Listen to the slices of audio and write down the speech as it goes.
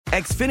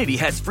Xfinity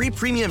has free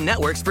premium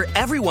networks for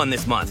everyone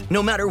this month,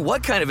 no matter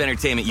what kind of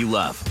entertainment you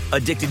love.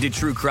 Addicted to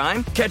true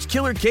crime? Catch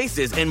killer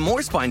cases and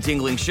more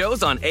spine-tingling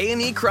shows on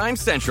A&E Crime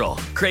Central.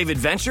 Crave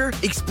adventure?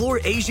 Explore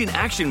Asian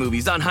action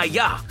movies on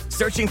Hi-YAH.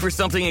 Searching for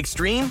something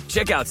extreme?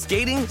 Check out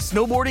skating,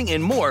 snowboarding,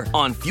 and more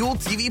on Fuel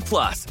TV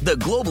Plus, the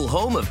global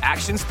home of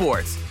action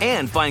sports.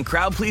 And find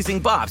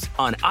crowd-pleasing bops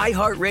on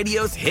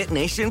iHeartRadio's Hit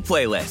Nation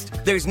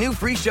playlist. There's new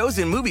free shows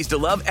and movies to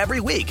love every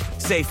week.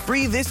 Say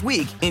free this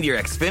week in your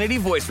Xfinity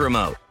voice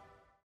remote.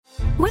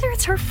 Whether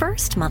it's her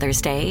first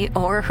Mother's Day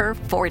or her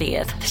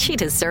 40th, she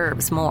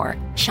deserves more.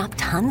 Shop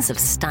tons of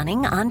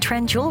stunning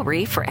on-trend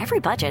jewelry for every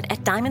budget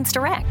at Diamonds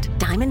Direct.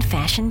 Diamond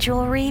fashion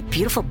jewelry,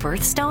 beautiful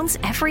birthstones,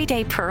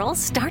 everyday pearls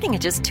starting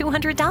at just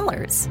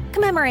 $200.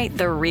 Commemorate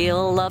the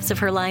real loves of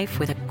her life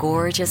with a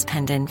gorgeous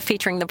pendant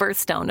featuring the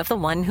birthstone of the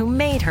one who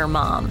made her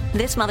mom.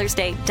 This Mother's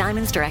Day,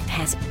 Diamonds Direct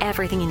has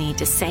everything you need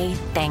to say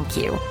thank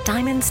you.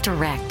 Diamonds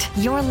Direct.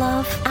 Your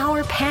love,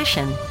 our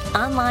passion.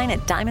 Online at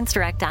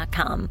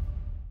diamondsdirect.com.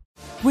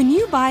 When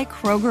you buy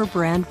Kroger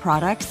brand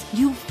products,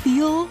 you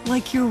feel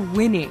like you're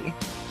winning.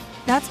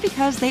 That's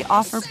because they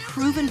offer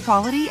proven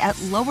quality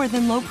at lower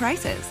than low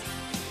prices.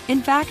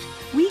 In fact,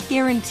 we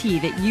guarantee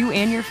that you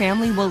and your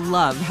family will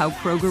love how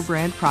Kroger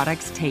brand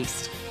products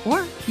taste,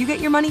 or you get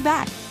your money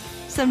back.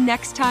 So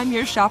next time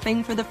you're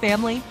shopping for the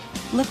family,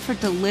 look for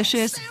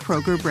delicious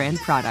Kroger brand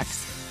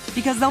products,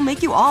 because they'll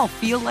make you all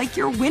feel like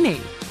you're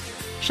winning.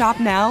 Shop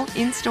now,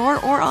 in-store,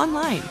 or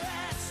online.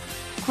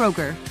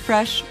 Kroger,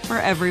 fresh for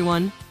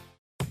everyone.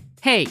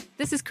 Hey,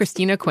 this is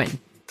Christina Quinn.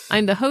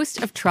 I'm the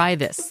host of Try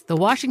This, the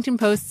Washington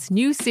Post's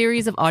new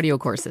series of audio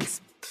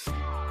courses.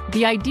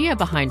 The idea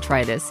behind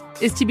Try This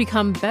is to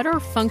become better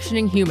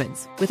functioning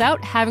humans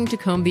without having to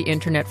comb the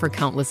internet for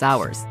countless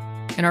hours.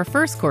 In our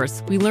first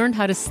course, we learned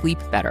how to sleep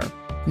better.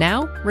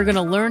 Now, we're going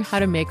to learn how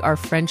to make our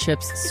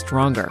friendships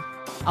stronger.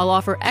 I'll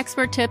offer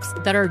expert tips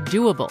that are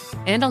doable,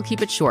 and I'll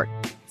keep it short.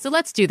 So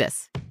let's do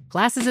this.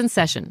 Class is in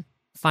session.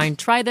 Find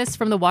Try This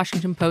from the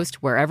Washington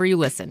Post wherever you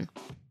listen.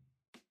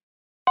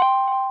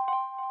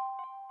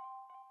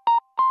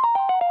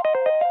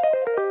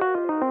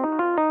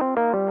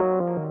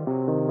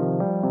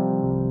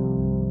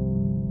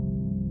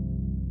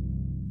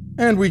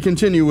 And we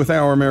continue with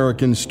Our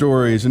American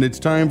Stories, and it's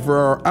time for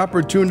our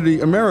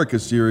Opportunity America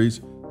series,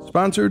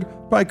 sponsored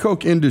by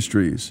Koch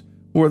Industries.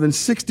 More than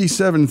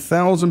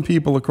 67,000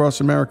 people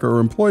across America are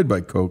employed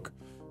by Koch,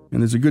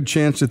 and there's a good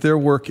chance that their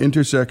work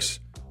intersects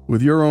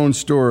with your own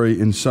story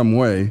in some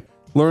way.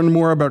 Learn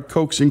more about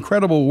Koch's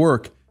incredible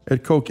work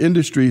at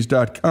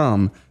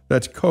KochIndustries.com.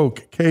 That's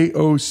Koch,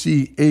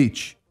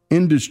 K-O-C-H,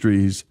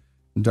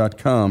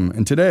 Industries.com.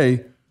 And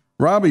today,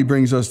 Robbie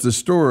brings us the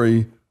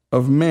story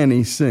of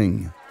Mani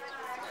Singh.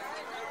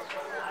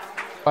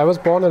 I was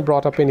born and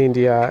brought up in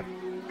India.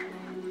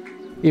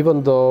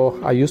 Even though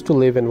I used to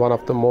live in one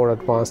of the more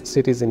advanced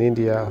cities in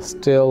India,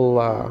 still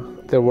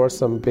there were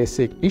some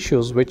basic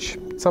issues which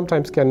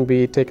sometimes can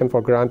be taken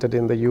for granted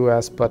in the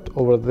US, but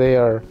over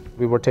there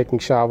we were taking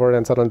shower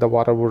and suddenly the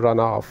water would run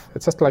off.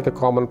 It's just like a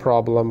common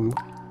problem.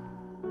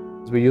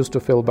 We used to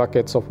fill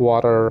buckets of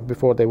water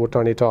before they would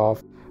turn it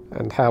off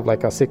and have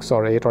like a 6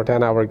 or 8 or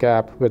 10 hour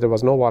gap where there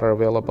was no water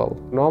available.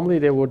 Normally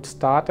they would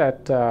start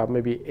at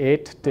maybe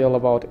 8 till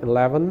about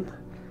 11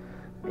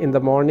 in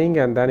the morning,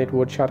 and then it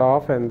would shut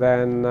off and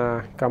then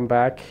come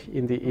back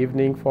in the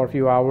evening for a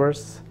few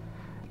hours.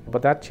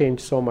 But that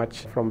changed so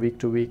much from week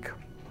to week.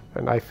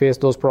 And I faced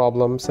those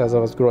problems as I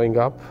was growing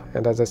up.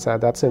 And as I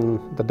said, that's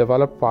in the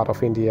developed part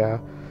of India.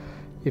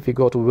 If you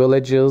go to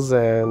villages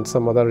and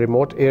some other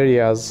remote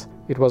areas,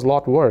 it was a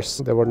lot worse.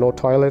 There were no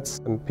toilets,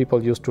 and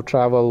people used to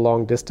travel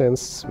long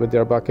distance with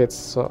their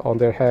buckets on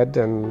their head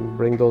and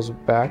bring those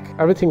back.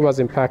 Everything was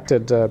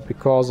impacted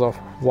because of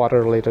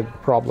water-related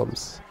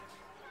problems.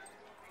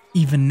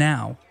 Even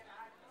now,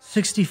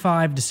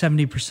 65 to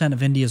 70%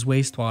 of India's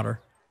wastewater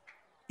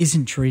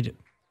isn't treated.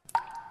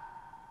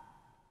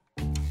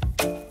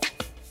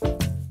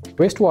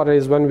 Wastewater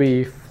is when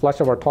we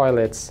flush our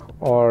toilets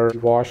or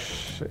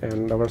wash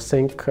and our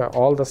sink,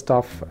 all the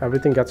stuff,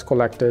 everything gets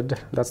collected.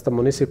 That's the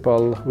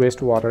municipal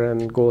wastewater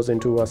and goes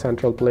into a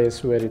central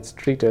place where it's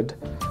treated.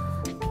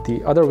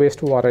 The other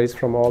wastewater is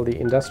from all the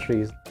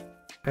industries.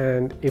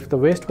 And if the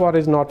wastewater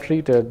is not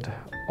treated,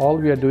 all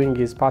we are doing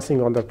is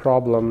passing on the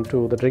problem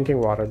to the drinking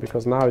water,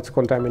 because now it's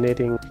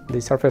contaminating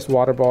the surface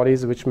water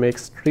bodies, which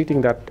makes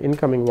treating that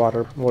incoming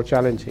water more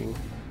challenging.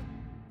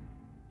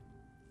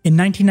 In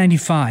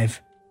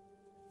 1995,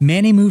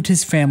 Mani moved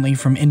his family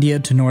from India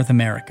to North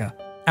America.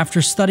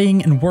 After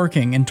studying and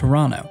working in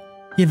Toronto,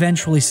 he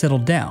eventually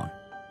settled down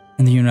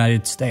in the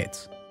United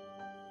States.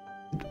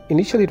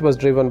 Initially, it was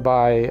driven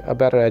by a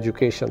better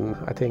education.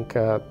 I think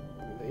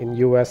in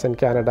US and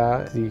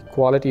Canada, the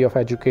quality of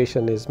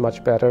education is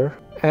much better.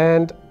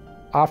 And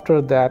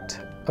after that,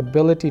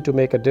 ability to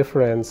make a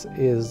difference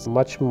is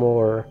much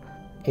more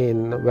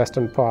in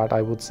Western part,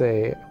 I would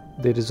say.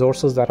 The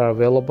resources that are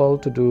available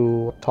to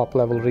do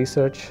top-level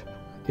research,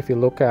 if you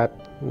look at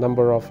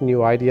number of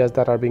new ideas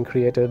that are being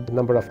created,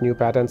 number of new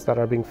patents that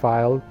are being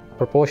filed,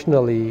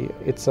 proportionally,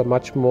 it's a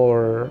much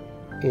more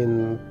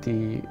in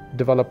the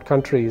developed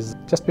countries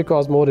just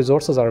because more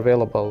resources are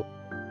available.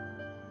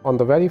 On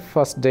the very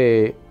first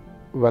day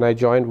when I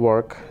joined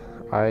work,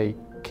 I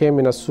came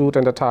in a suit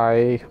and a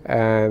tie,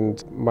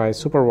 and my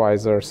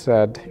supervisor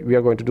said, "We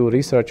are going to do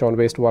research on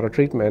wastewater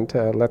treatment.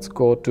 Let's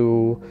go to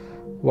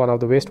one of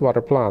the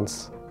wastewater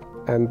plants."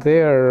 And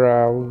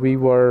there we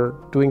were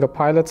doing a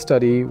pilot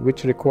study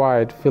which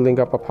required filling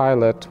up a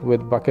pilot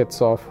with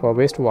buckets of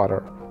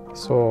wastewater.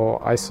 So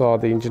I saw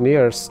the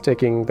engineers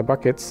taking the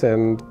buckets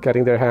and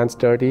getting their hands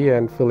dirty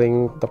and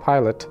filling the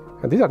pilot.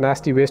 And these are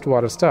nasty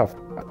wastewater stuff.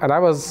 And I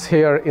was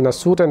here in a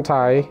suit and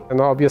tie, and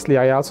obviously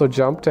I also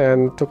jumped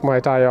and took my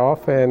tie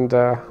off and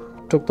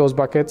took those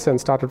buckets and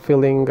started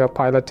filling a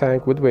pilot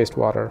tank with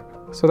wastewater.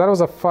 So that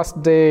was a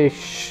first day,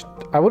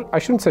 I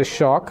shouldn't say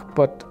shock,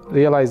 but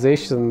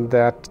realization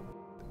that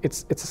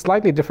it's a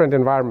slightly different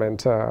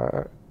environment.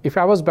 If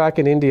I was back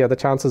in India, the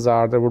chances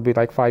are there would be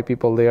like 5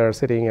 people there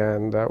sitting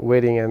and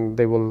waiting, and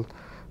they will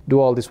do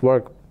all this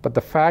work. But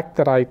the fact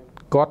that I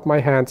got my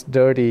hands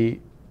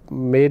dirty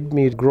made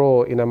me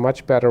grow in a much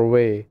better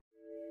way.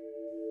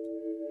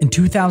 In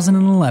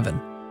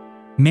 2011,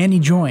 Manny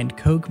joined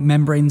Koch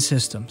Membrane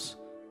Systems,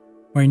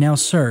 where he now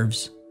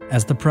serves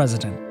as the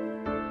president.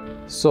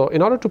 So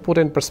in order to put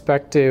in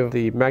perspective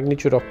the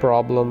magnitude of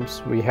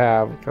problems we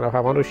have, I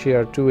want to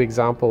share 2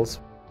 examples.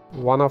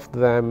 One of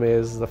them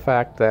is the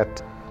fact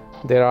that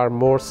there are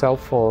more cell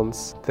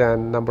phones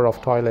than number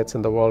of toilets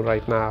in the world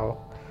right now.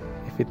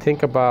 If you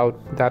think about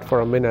that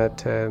for a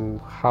minute and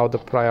how the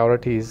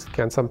priorities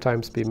can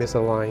sometimes be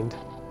misaligned.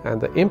 And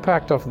the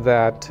impact of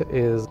that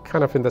is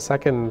kind of in the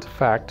second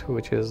fact,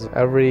 which is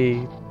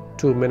every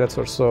 2 minutes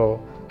or so,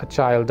 a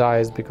child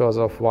dies because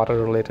of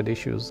water-related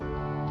issues.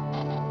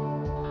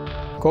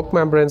 Koch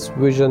Membrane's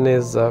vision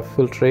is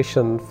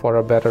filtration for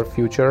a better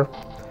future,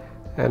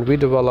 and we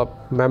develop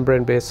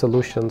membrane-based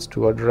solutions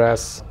to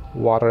address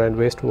water and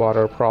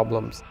wastewater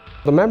problems.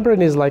 The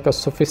membrane is like a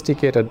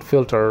sophisticated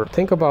filter.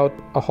 Think about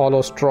a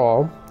hollow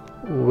straw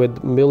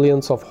with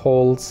millions of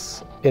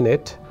holes in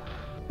it,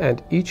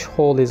 and each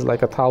hole is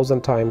like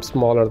 1,000 times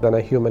smaller than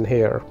a human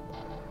hair.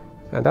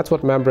 And that's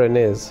what membrane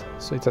is.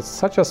 So it's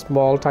such a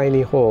small,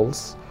 tiny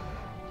holes,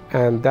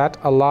 and that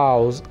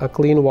allows a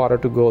clean water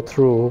to go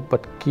through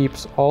but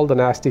keeps all the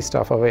nasty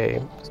stuff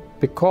away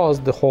because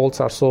the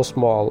holes are so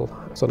small,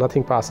 so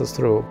nothing passes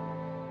through.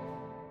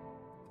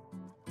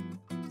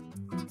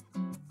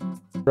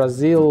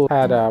 Brazil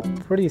had a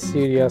pretty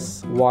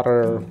serious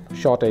water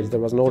shortage. There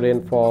was no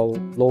rainfall,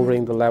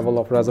 lowering the level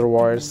of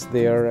reservoirs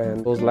there,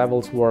 and those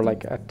levels were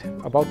like at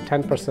about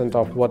 10%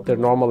 of what their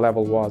normal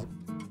level was.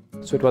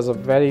 So it was a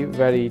very,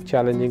 very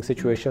challenging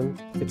situation.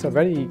 It's a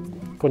very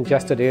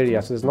congested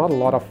area, so there's not a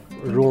lot of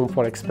room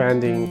for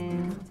expanding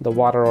the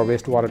water or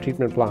wastewater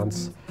treatment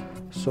plants.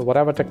 So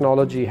whatever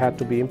technology had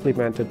to be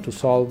implemented to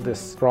solve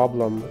this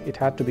problem, it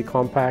had to be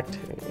compact,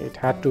 it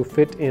had to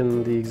fit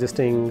in the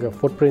existing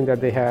footprint that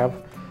they have.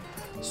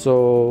 So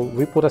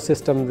we put a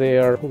system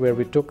there where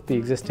we took the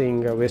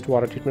existing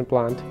wastewater treatment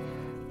plant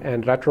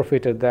and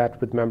retrofitted that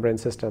with membrane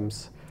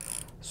systems.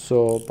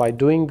 So by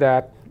doing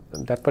that,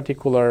 that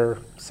particular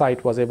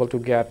site was able to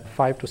get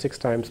 5 to 6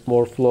 times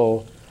more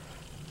flow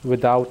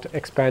without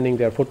expanding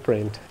their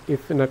footprint.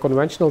 If in a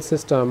conventional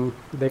system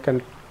they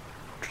can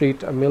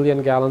treat 1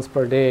 million gallons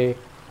per day,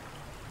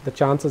 the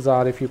chances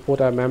are if you put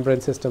a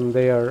membrane system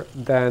there,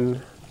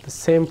 then the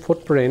same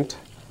footprint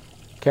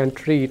can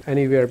treat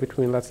anywhere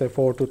between, let's say,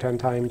 4 to 10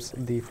 times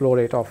the flow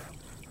rate of,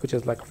 which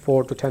is like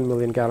 4 to 10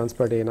 million gallons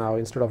per day now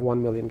instead of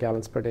 1 million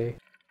gallons per day.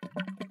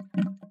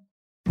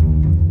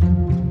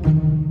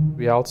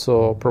 We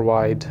also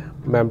provide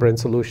membrane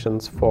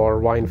solutions for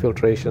wine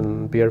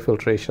filtration, beer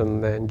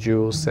filtration, and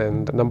juice,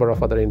 and a number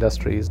of other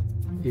industries.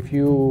 If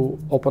you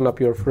open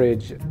up your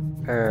fridge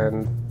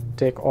and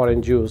take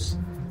orange juice,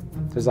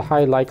 there's a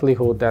high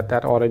likelihood that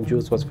that orange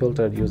juice was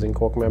filtered using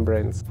Koch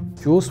membranes.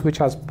 Juice which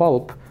has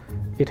pulp,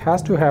 it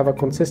has to have a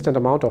consistent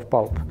amount of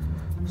pulp.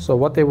 So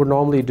what they would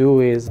normally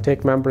do is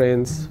take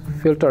membranes,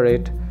 filter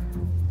it,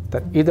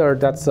 that either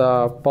that's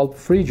a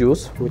pulp-free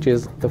juice, which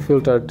is the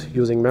filtered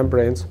using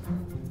membranes,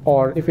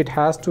 or if it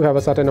has to have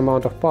a certain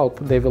amount of pulp,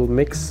 they will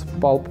mix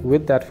pulp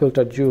with that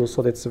filtered juice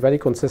so that it's very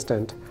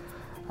consistent.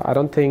 I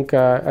don't think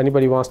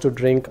anybody wants to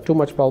drink too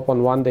much pulp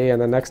on one day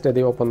and the next day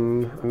they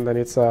open and then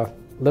it's a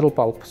little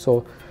pulp.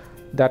 So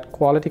that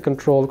quality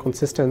control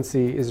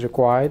consistency is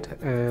required,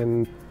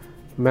 and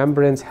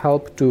membranes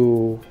help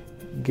to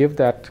give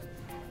that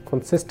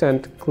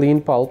consistent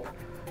clean pulp,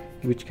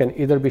 which can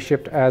either be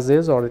shipped as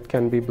is or it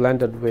can be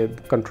blended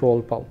with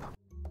controlled pulp.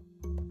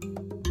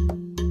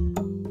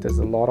 There's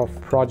a lot of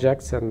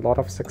projects and a lot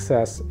of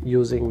success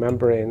using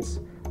membranes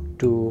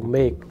to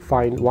make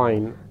fine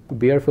wine.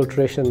 Beer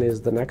filtration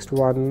is the next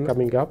one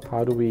coming up.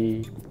 How do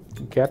we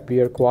get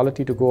beer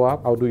quality to go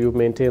up? How do you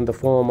maintain the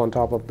foam on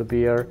top of the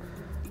beer?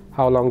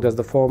 How long does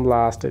the foam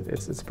last?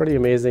 It's pretty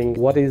amazing.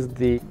 What is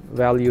the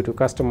value to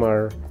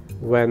customer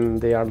when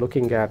they are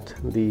looking at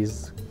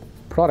these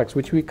products,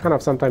 which we kind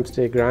of sometimes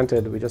take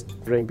granted. We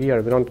just drink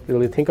beer. We don't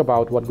really think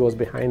about what goes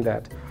behind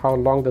that. How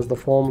long does the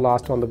foam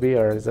last on the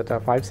beer? Is it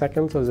 5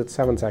 seconds or is it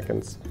 7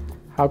 seconds?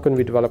 How can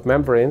we develop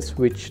membranes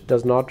which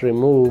does not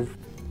remove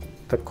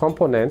the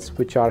components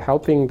which are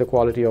helping the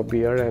quality of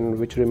beer and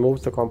which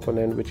removes the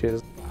component which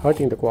is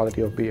hurting the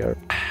quality of beer?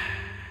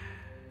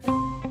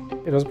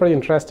 It was pretty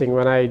interesting.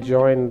 When I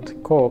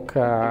joined Coke,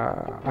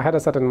 I had a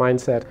certain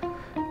mindset.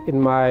 In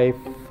my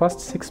first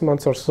 6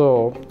 months or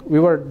so, we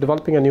were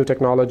developing a new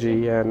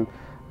technology, and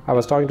I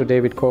was talking to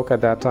David Koch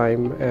at that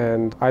time,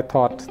 and I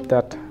thought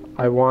that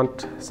I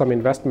want some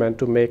investment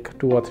to make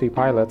 2 or 3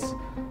 pilots,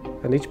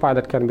 and each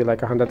pilot can be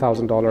like a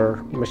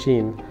 $100,000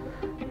 machine.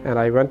 And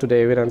I went to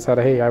David and said,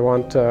 hey, I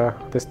want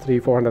this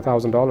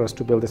 $300,000-$400,000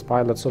 to build this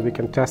pilot so we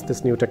can test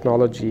this new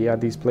technology at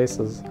these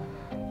places.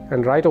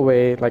 And right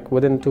away, like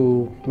within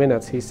 2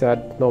 minutes, he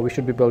said, no, we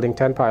should be building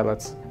 10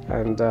 pilots.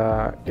 And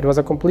it was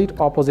a complete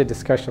opposite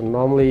discussion.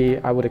 Normally,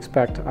 I would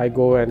expect I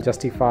go and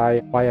justify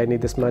why I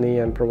need this money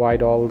and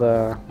provide all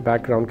the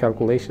background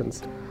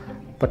calculations.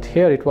 But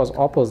here it was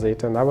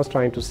opposite, and I was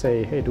trying to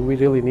say, hey, do we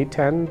really need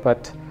 10?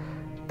 But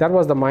that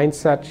was the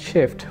mindset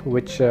shift,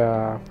 which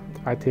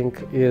I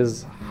think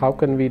is how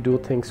can we do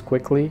things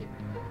quickly?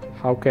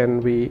 How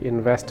can we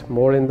invest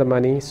more in the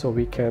money so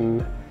we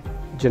can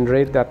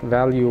generate that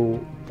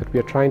value that we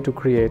are trying to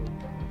create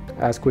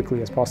as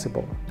quickly as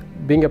possible?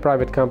 Being a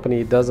private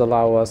company does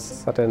allow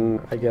us certain,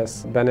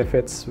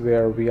 benefits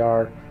where we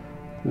are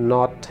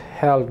not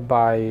held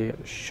by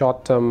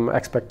short-term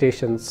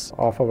expectations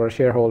of our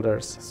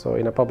shareholders. So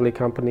in a public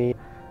company,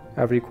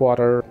 every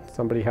quarter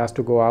somebody has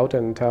to go out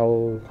and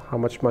tell how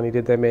much money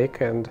did they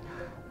make, and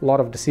a lot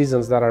of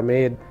decisions that are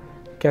made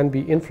can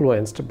be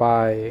influenced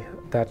by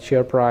that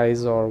share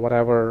price or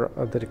whatever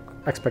the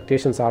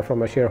expectations are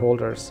from our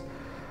shareholders.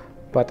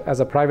 But as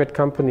a private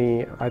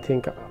company, I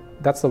think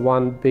that's the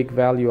one big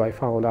value I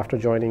found after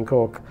joining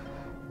Coke,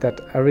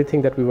 that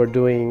everything that we were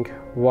doing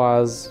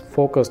was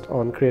focused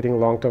on creating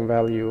long-term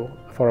value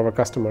for our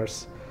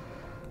customers.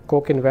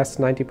 Coke invests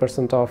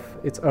 90% of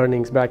its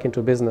earnings back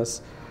into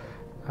business.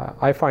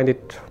 I find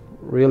it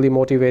really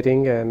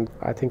motivating, and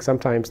I think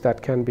sometimes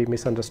that can be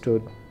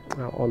misunderstood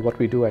on what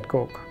we do at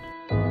Coke.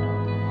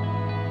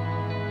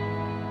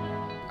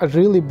 I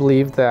really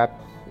believe that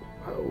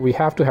we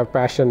have to have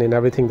passion in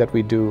everything that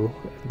we do.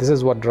 This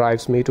is what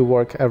drives me to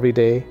work every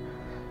day.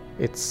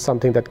 It's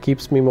something that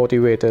keeps me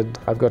motivated.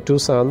 I've got 2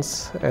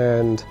 sons,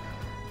 and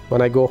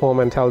when I go home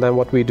and tell them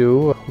what we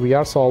do, we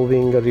are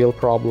solving a real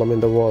problem in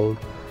the world.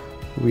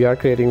 We are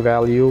creating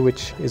value,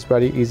 which is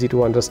very easy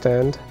to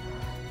understand,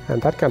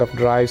 and that kind of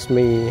drives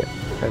me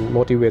and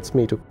motivates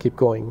me to keep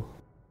going.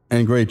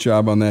 And great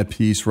job on that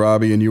piece,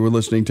 Robbie. And you were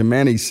listening to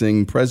Mani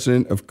Singh,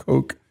 president of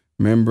Coke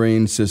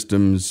Membrane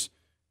Systems,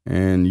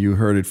 and you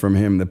heard it from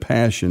him, the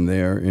passion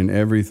there in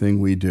everything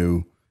we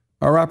do.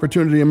 Our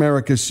Opportunity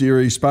America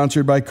series,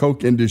 sponsored by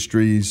Coke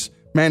Industries,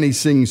 Mani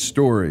Singh's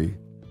story,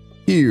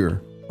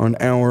 here on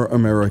Our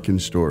American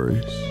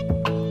Stories.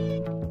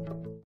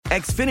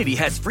 Xfinity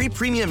has free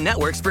premium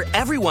networks for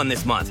everyone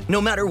this month,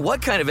 no matter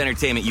what kind of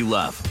entertainment you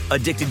love.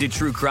 Addicted to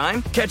true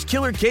crime? Catch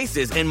killer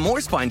cases and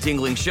more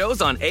spine-tingling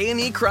shows on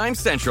A&E Crime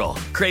Central.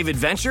 Crave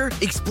adventure?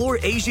 Explore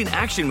Asian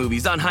action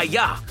movies on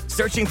Hi-YAH.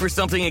 Searching for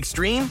something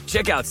extreme?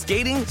 Check out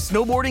skating,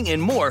 snowboarding,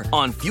 and more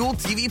on Fuel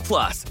TV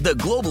Plus, the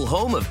global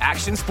home of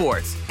action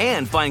sports.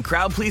 And find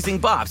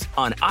crowd-pleasing bops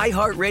on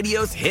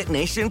iHeartRadio's Hit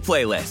Nation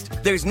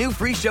playlist. There's new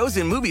free shows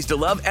and movies to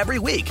love every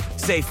week.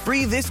 Say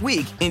free this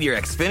week in your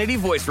Xfinity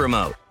voice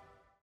remote.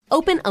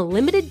 Open a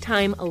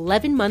limited-time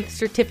 11-month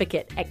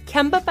certificate at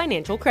Kemba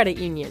Financial Credit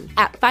Union.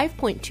 At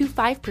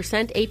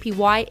 5.25%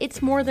 APY,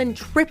 it's more than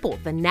triple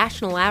the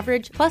national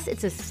average, plus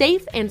it's a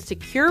safe and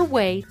secure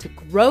way to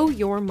grow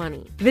your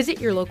money.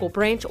 Visit your local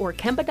branch or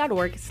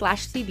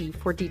kemba.org/CD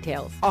for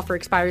details. Offer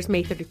expires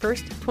May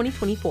 31st,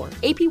 2024.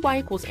 APY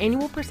equals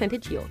annual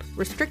percentage yield.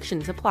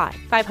 Restrictions apply.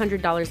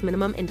 $500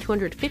 minimum and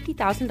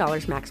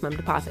 $250,000 maximum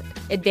deposit.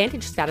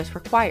 Advantage status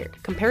required.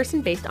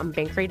 Comparison based on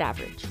bank rate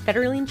average.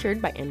 Federally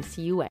insured by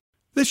NCUA.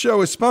 This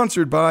show is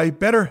sponsored by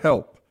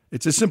BetterHelp.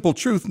 It's a simple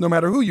truth, no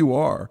matter who you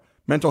are.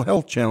 Mental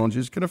health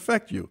challenges can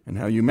affect you, and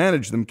how you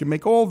manage them can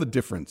make all the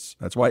difference.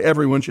 That's why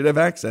everyone should have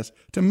access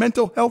to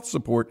mental health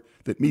support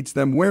that meets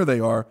them where they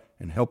are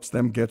and helps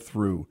them get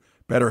through.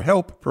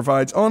 BetterHelp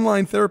provides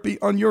online therapy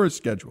on your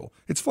schedule.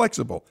 It's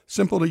flexible,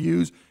 simple to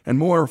use, and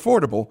more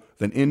affordable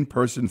than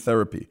in-person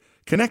therapy.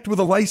 Connect with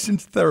a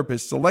licensed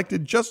therapist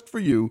selected just for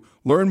you.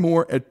 Learn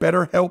more at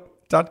BetterHelp.com.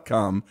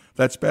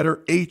 That's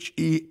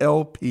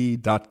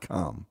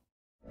BetterHelp.com.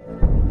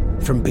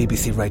 From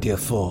BBC Radio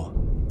 4,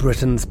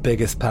 Britain's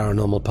biggest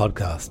paranormal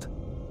podcast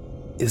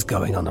is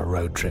going on a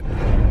road trip.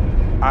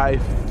 I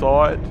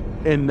thought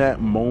in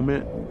that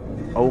moment,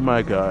 oh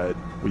my God,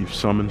 we've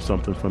summoned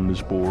something from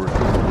this board.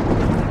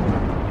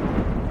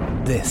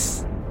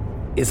 This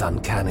is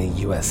Uncanny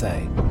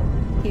USA.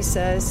 He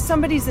says,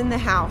 somebody's in the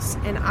house,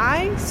 and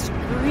I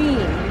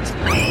screamed.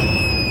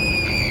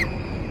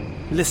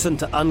 Listen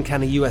to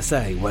Uncanny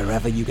USA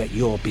wherever you get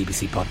your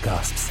BBC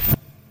podcasts,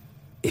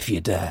 if you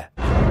dare.